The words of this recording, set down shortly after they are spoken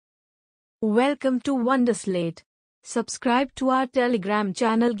Welcome to Wonderslate. Subscribe to our Telegram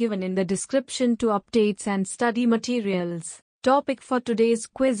channel given in the description to updates and study materials. Topic for today's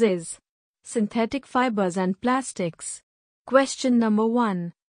quiz is synthetic fibers and plastics. Question number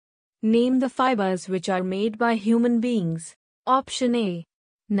 1. Name the fibers which are made by human beings. Option A.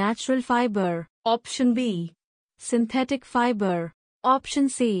 Natural fiber. Option B. Synthetic fiber. Option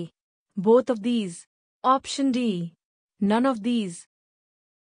C. Both of these. Option D. None of these.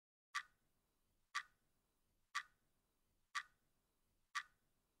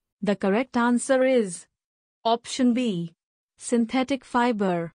 The correct answer is option B. Synthetic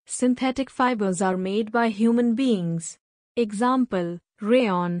fiber. Synthetic fibers are made by human beings. Example,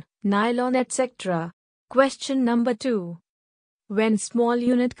 rayon, nylon, etc. Question number 2. When small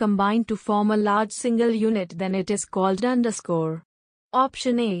unit combine to form a large single unit, then it is called underscore.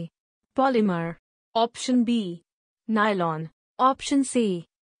 Option A. Polymer. Option B. Nylon. Option C.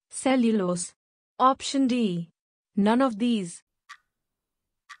 Cellulose. Option D. None of these.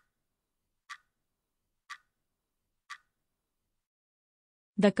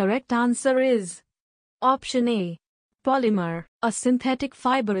 The correct answer is option A. Polymer. A synthetic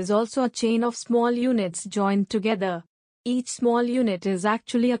fiber is also a chain of small units joined together. Each small unit is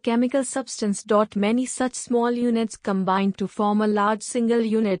actually a chemical substance. Many such small units combine to form a large single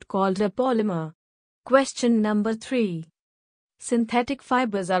unit called a polymer. Question number 3. Synthetic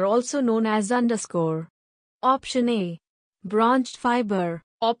fibers are also known as underscore. Option A. Branched fiber.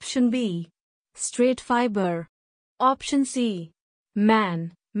 Option B. Straight fiber. Option C.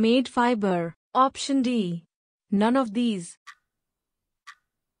 Man-made fiber. Option D. None of these.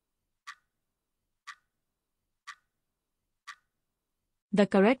 The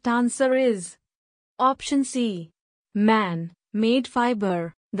correct answer is option C. Man-made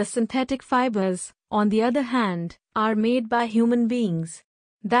fiber. The synthetic fibers, on the other hand, are made by human beings.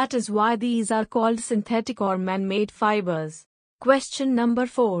 That is why these are called synthetic or man-made fibers. Question number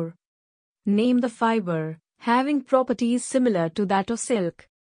 4. Name the fiber having properties similar to that of silk.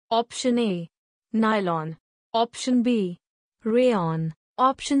 Option A. Nylon. Option B. Rayon.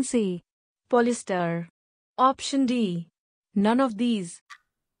 Option C. Polyester. Option D. None of these.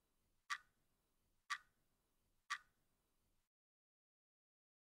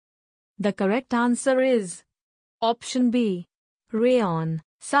 The correct answer is option B. Rayon.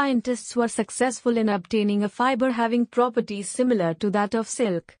 Scientists were successful in obtaining a fiber having properties similar to that of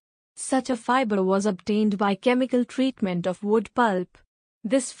silk. Such a fiber was obtained by chemical treatment of wood pulp.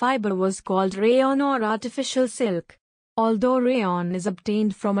 This fiber was called rayon or artificial silk. Although rayon is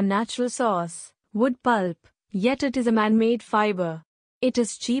obtained from a natural source, wood pulp, yet it is a man-made fiber. It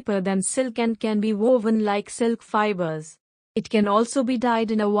is cheaper than silk and can be woven like silk fibers. It can also be dyed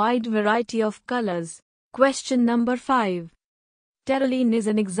in a wide variety of colors. Question number 5. Terylene is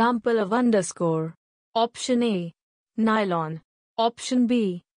an example of underscore. Option A. Nylon. Option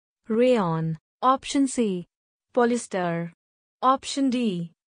B. Rayon. Option C. Polyester. Option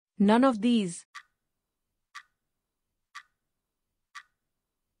D. None of these.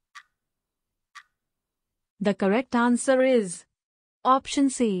 The correct answer is option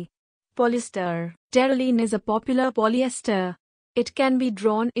C. Polyester. Terylene is a popular polyester. It can be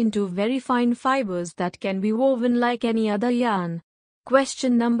drawn into very fine fibers that can be woven like any other yarn.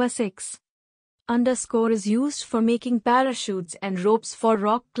 Question number 6. Underscore is used for making parachutes and ropes for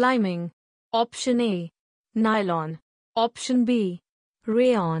rock climbing. Option A. Nylon. Option B.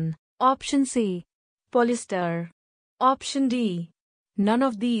 Rayon. Option C. Polyester. Option D. None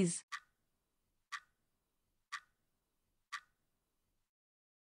of these.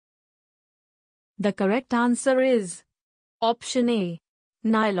 The correct answer is option A.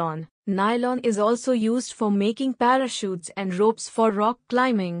 Nylon. Nylon is also used for making parachutes and ropes for rock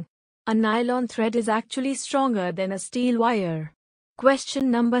climbing. A nylon thread is actually stronger than a steel wire.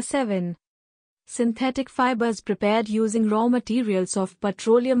 Question number 7. Synthetic fibers prepared using raw materials of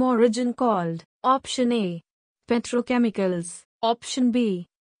petroleum origin called. Option A. Petrochemicals. Option B.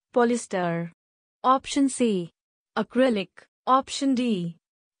 Polyester. Option C. Acrylic. Option D.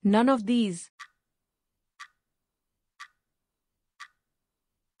 None of these.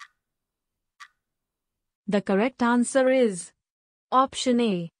 The correct answer is option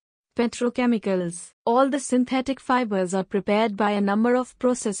A. Petrochemicals. All the synthetic fibers are prepared by a number of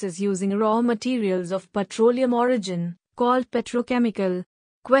processes using raw materials of petroleum origin, called petrochemical.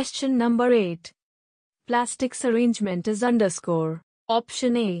 Question number 8. Plastics arrangement is underscore.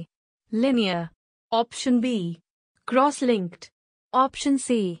 Option A. Linear. Option B. Cross-linked. Option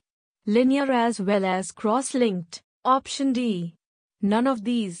C. Linear as well as cross-linked. Option D. None of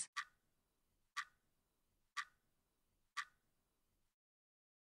these.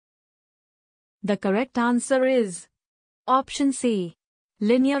 The correct answer is option C.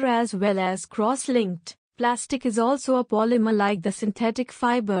 Linear as well as cross-linked. Plastic is also a polymer like the synthetic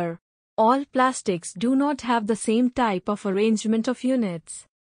fiber. All plastics do not have the same type of arrangement of units.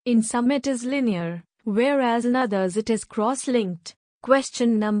 In some it is linear, whereas in others it is cross-linked.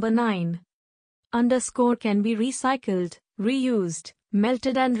 Question number 9. Underscore can be recycled, reused,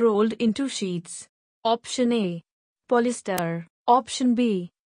 melted and rolled into sheets. Option A. Polyester. Option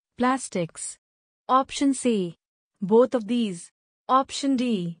B. Plastics. Option C. Both of these. Option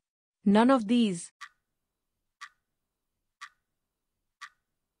D. None of these.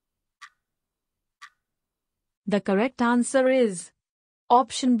 The correct answer is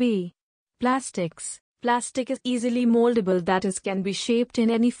option B. Plastics. Plastic is easily moldable, that is, can be shaped in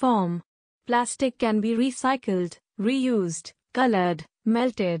any form. Plastic can be recycled, reused, colored,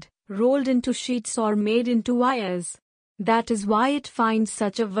 melted, rolled into sheets or made into wires. That is why it finds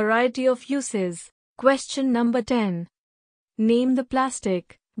such a variety of uses. Question number 10. Name the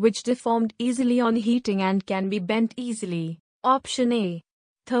plastic which deformed easily on heating and can be bent easily. Option A.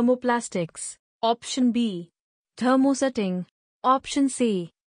 Thermoplastics. Option B. Thermosetting. Option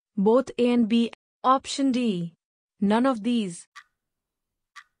C. Both A and B. Option D. None of these.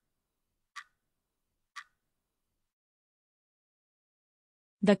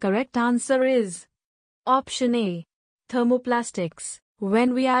 The correct answer is option A. Thermoplastics.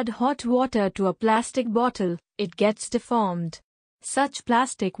 When we add hot water to a plastic bottle, it gets deformed. Such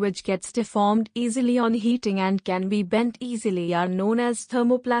plastic which gets deformed easily on heating and can be bent easily are known as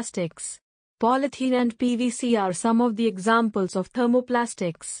thermoplastics. Polythene and PVC are some of the examples of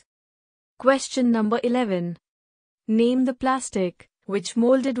thermoplastics. Question number 11. Name the plastic which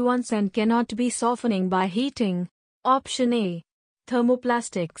molded once and cannot be softening by heating. Option A.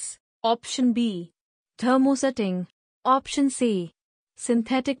 Thermoplastics. Option B. Thermosetting. Option C.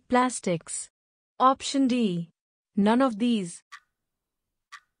 Synthetic plastics. Option D. None of these.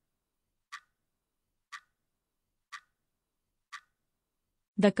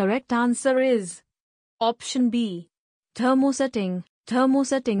 The correct answer is option B. Thermosetting.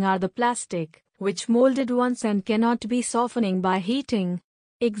 Thermosetting are the plastic which molded once and cannot be softening by heating.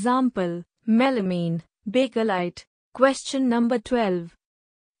 Example: melamine, bakelite. Question number 12.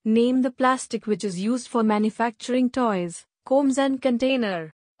 Name the plastic which is used for manufacturing toys, combs and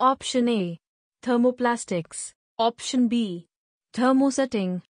container. Option A. Thermoplastics. Option B.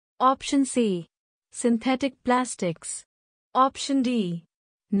 Thermosetting. Option C. Synthetic plastics. Option D.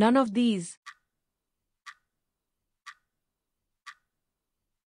 None of these.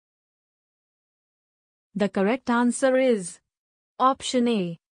 The correct answer is option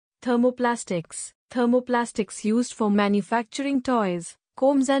A. Thermoplastics. Thermoplastics used for manufacturing toys,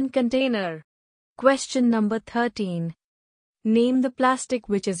 combs and container. Question number 13. Name the plastic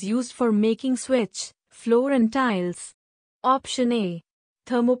which is used for making switch, floor and tiles. Option A.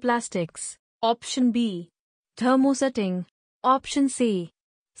 Thermoplastics. Option B. Thermosetting. Option C.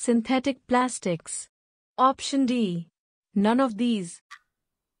 Synthetic plastics. Option D. None of these.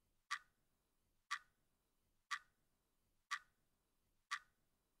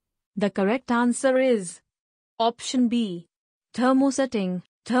 The correct answer is option B. Thermosetting.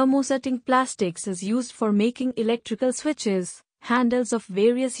 Thermosetting plastics is used for making electrical switches, handles of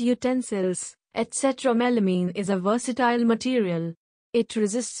various utensils, etc. Melamine is a versatile material. It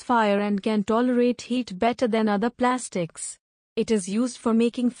resists fire and can tolerate heat better than other plastics. It is used for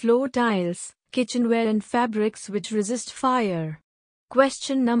making floor tiles, kitchenware and fabrics which resist fire.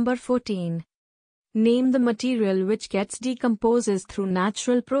 Question number 14. Name the material which gets decomposes through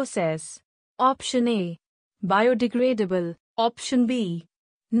natural process. Option A. Biodegradable. Option B.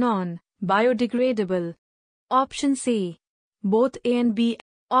 Non-biodegradable. Option C. Both A and B.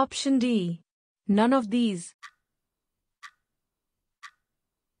 Option D. None of these.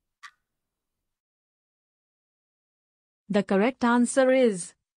 The correct answer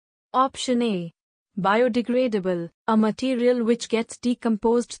is option A. Biodegradable. A material which gets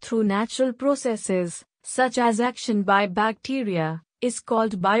decomposed through natural processes, such as action by bacteria, is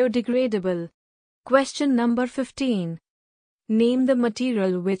called biodegradable. Question number 15. Name the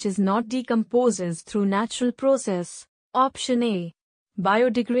material which is not decomposes through natural process. Option A.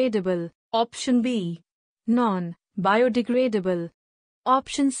 Biodegradable. Option B. Non-biodegradable.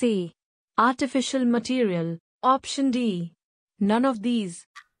 Option C. Artificial material. Option D. None of these.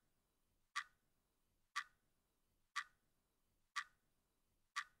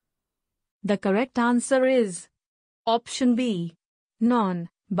 The correct answer is option B.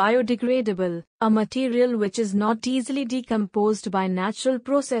 Non-biodegradable. A material which is not easily decomposed by natural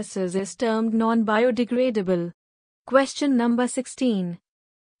processes is termed non-biodegradable. Question number 16.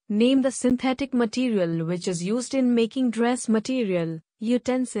 Name the synthetic material which is used in making dress material,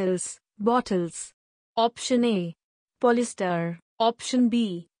 utensils, bottles. Option A. Polyester. Option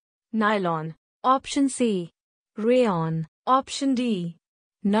B. Nylon. Option C. Rayon. Option D.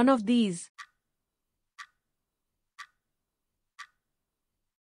 None of these.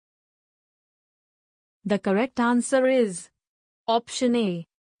 The correct answer is option A.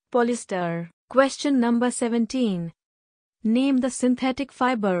 Polyester. Question number 17. Name the synthetic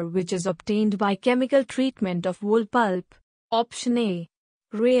fiber which is obtained by chemical treatment of wool pulp. Option A.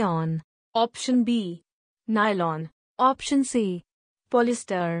 Rayon. Option B. Nylon. Option C.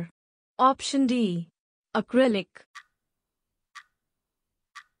 Polyester. Option D. Acrylic.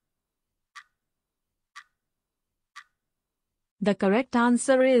 The correct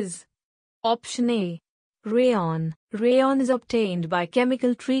answer is option A. Rayon. Rayon is obtained by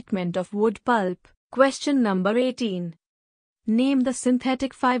chemical treatment of wood pulp. Question number 18. Name the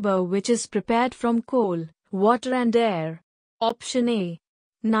synthetic fiber which is prepared from coal, water and air. Option A.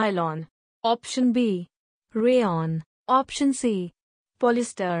 Nylon. Option B. Rayon. Option C.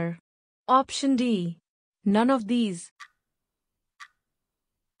 Polyester. Option D. None of these.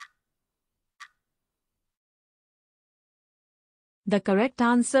 The correct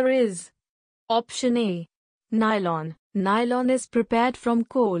answer is option A. Nylon. Nylon is prepared from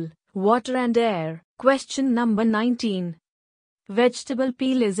coal, water and air. Question number 19. Vegetable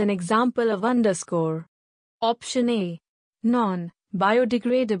peel is an example of underscore. Option A.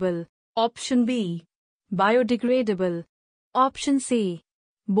 Non-biodegradable. Option B. Biodegradable. Option C.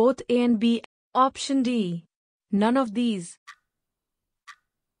 Both A and B. Option D. None of these.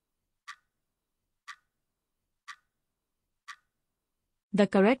 The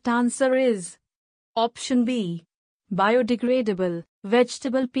correct answer is option B. Biodegradable.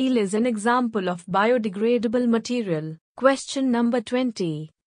 Vegetable peel is an example of biodegradable material. Question number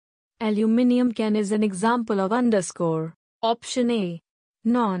 20. Aluminium can is an example of underscore. Option A.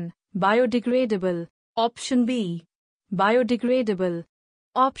 Non-biodegradable. Option B. Biodegradable.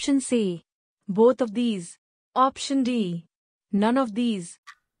 Option C. Both of these. Option D. None of these.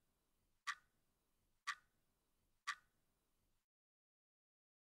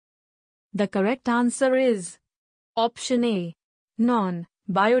 The correct answer is option A.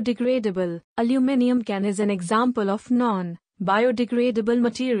 Non-biodegradable. Aluminium can is an example of non-biodegradable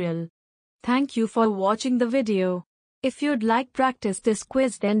material. Thank you for watching the video. If you'd like practice this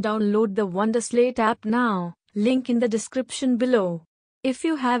quiz, then download the Wonderslate app now. Link in the description below. If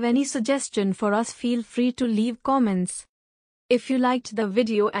you have any suggestion for us, feel free to leave comments. If you liked the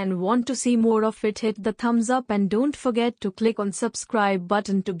video and want to see more of it, hit the thumbs up and don't forget to click on subscribe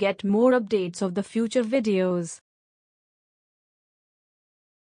button to get more updates of the future videos.